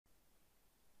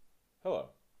Hello.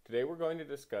 Today we're going to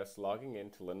discuss logging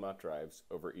into LinMot Drives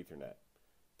over Ethernet.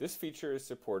 This feature is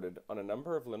supported on a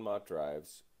number of LinMot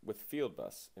Drives with field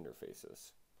bus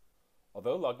interfaces.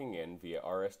 Although logging in via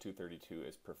RS-232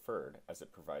 is preferred as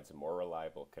it provides a more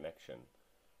reliable connection,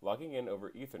 logging in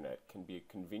over Ethernet can be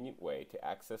a convenient way to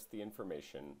access the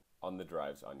information on the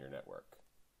drives on your network.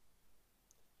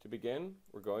 To begin,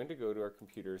 we're going to go to our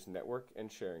computer's Network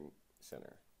and Sharing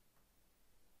Center.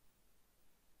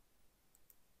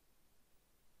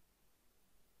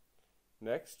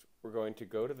 Next, we're going to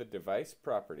go to the device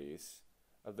properties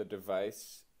of the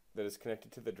device that is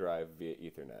connected to the drive via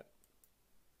Ethernet.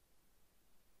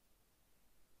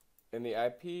 In the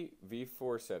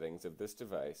IPv4 settings of this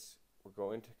device, we're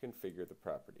going to configure the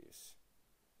properties.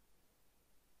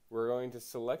 We're going to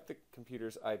select the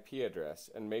computer's IP address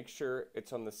and make sure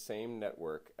it's on the same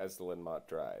network as the LinMot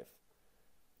drive.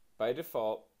 By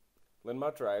default,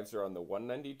 LinMot drives are on the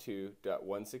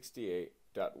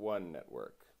 192.168.1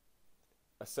 network.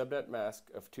 A subnet mask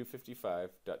of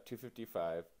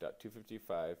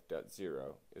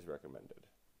 255.255.255.0 is recommended.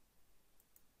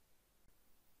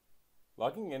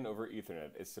 Logging in over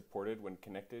Ethernet is supported when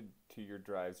connected to your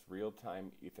drive's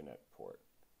real-time Ethernet port.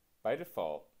 By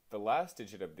default, the last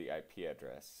digit of the IP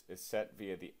address is set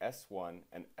via the S1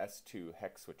 and S2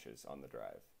 hex switches on the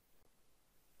drive.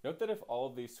 Note that if all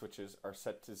of these switches are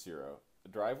set to 0, the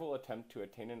drive will attempt to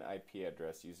attain an IP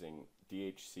address using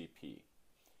DHCP.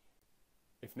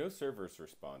 If no servers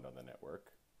respond on the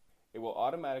network, it will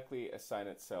automatically assign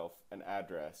itself an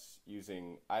address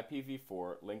using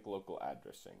IPv4 link local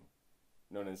addressing,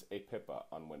 known as APIPA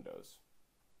on Windows.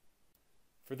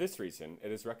 For this reason,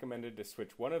 it is recommended to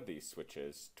switch one of these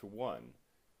switches to 1,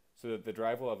 so that the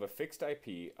drive will have a fixed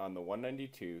IP on the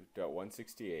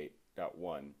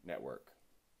 192.168.1 network.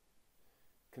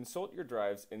 Consult your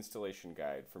drive's installation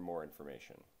guide for more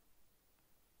information.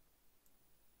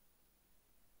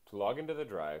 To log into the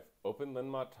drive, open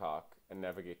LinMot Talk and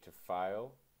navigate to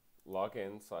File,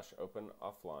 Login/Open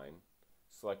Offline,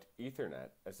 select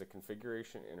Ethernet as the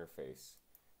configuration interface,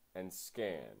 and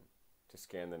Scan to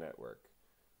scan the network.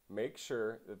 Make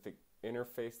sure that the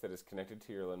interface that is connected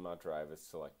to your LinMot drive is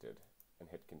selected and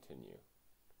hit Continue.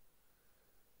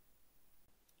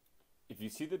 If you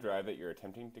see the drive that you're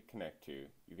attempting to connect to,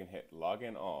 you can hit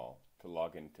Login All to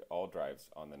log into all drives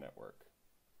on the network.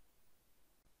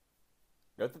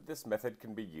 Note that this method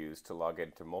can be used to log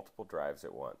into multiple drives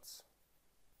at once.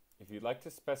 If you'd like to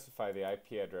specify the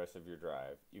IP address of your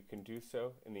drive, you can do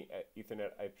so in the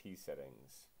Ethernet IP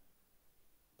settings.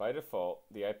 By default,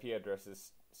 the IP address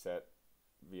is set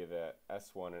via the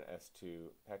S1 and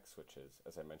S2 hex switches,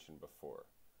 as I mentioned before.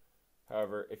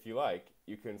 However, if you like,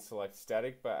 you can select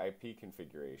static by IP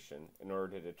configuration in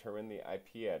order to determine the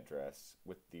IP address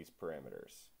with these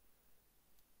parameters.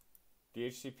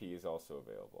 DHCP is also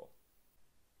available.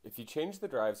 If you change the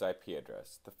drive's IP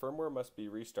address, the firmware must be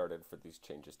restarted for these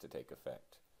changes to take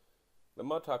effect.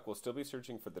 LinMot Talk will still be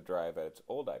searching for the drive at its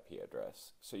old IP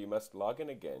address, so you must log in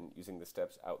again using the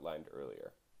steps outlined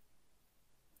earlier.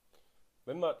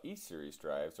 LinMot E-Series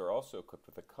drives are also equipped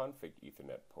with a config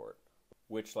Ethernet port,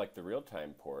 which, like the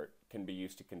real-time port, can be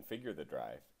used to configure the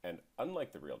drive, and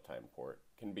unlike the real-time port,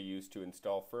 can be used to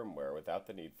install firmware without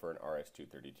the need for an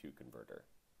RS-232 converter.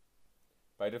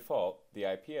 By default, the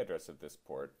IP address of this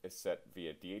port is set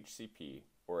via DHCP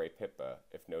or APIPA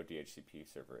if no DHCP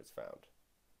server is found.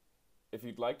 If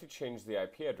you'd like to change the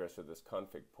IP address of this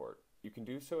config port, you can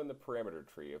do so in the parameter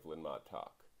tree of LinMot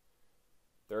Talk.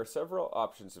 There are several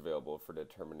options available for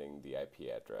determining the IP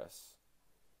address.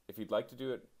 If you'd like to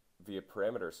do it via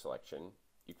parameter selection,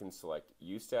 you can select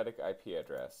Use Static IP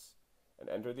Address and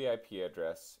enter the IP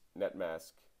address,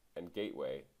 netmask, and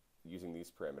gateway using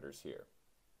these parameters here.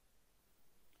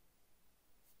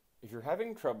 If you're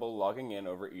having trouble logging in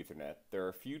over Ethernet, there are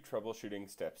a few troubleshooting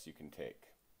steps you can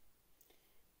take.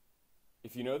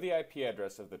 If you know the IP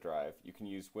address of the drive, you can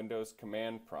use Windows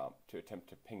command prompt to attempt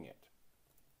to ping it.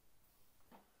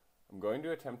 I'm going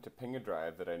to attempt to ping a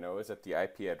drive that I know is at the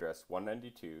IP address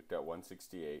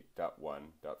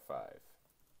 192.168.1.5.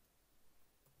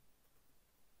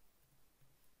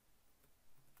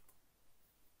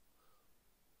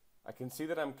 I can see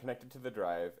that I'm connected to the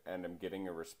drive and I'm getting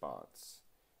a response.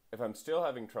 If I'm still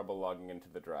having trouble logging into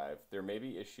the drive, there may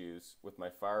be issues with my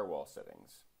firewall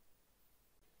settings.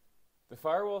 The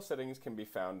firewall settings can be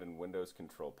found in Windows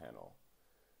Control Panel.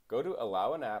 Go to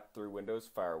Allow an app through Windows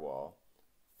Firewall,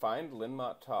 find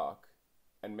LinMot Talk,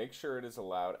 and make sure it is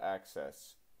allowed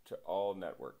access to all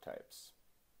network types.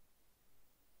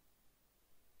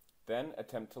 Then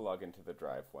attempt to log into the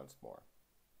drive once more.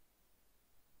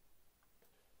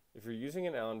 If you're using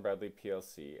an Allen Bradley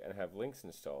PLC and have links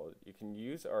installed, you can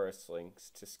use RS links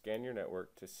to scan your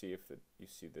network to see if you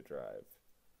see the drive.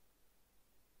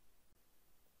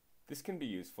 This can be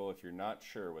useful if you're not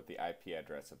sure what the IP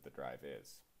address of the drive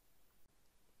is.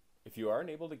 If you aren't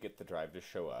able to get the drive to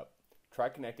show up, try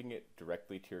connecting it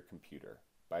directly to your computer,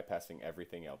 bypassing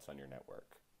everything else on your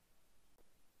network.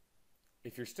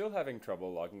 If you're still having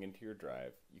trouble logging into your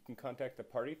drive, you can contact the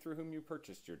party through whom you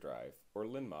purchased your drive or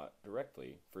LinMot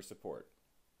directly for support.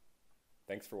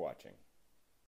 Thanks for watching.